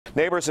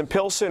Neighbors in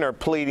Pilsen are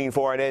pleading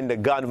for an end to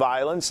gun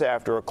violence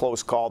after a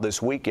close call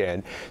this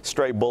weekend.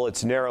 Stray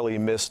bullets narrowly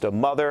missed a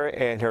mother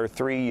and her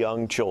 3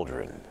 young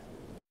children.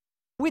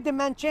 We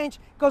demand change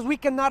because we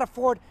cannot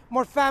afford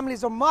more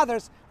families or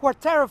mothers who are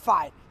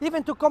terrified,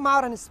 even to come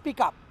out and speak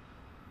up.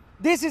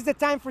 This is the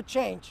time for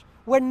change.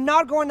 We're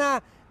not going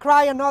to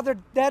cry another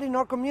death in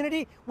our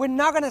community. We're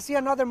not going to see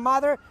another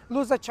mother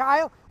lose a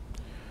child.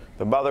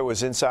 The mother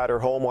was inside her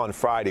home on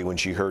Friday when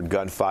she heard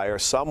gunfire.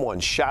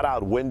 Someone shot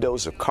out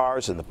windows of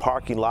cars in the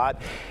parking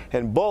lot,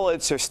 and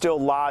bullets are still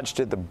lodged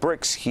in the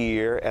bricks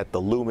here at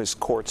the Loomis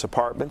Courts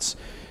Apartments.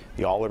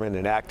 The alderman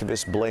and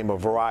activists blame a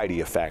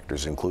variety of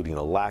factors, including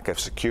a lack of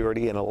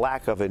security and a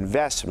lack of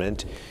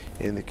investment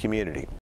in the community.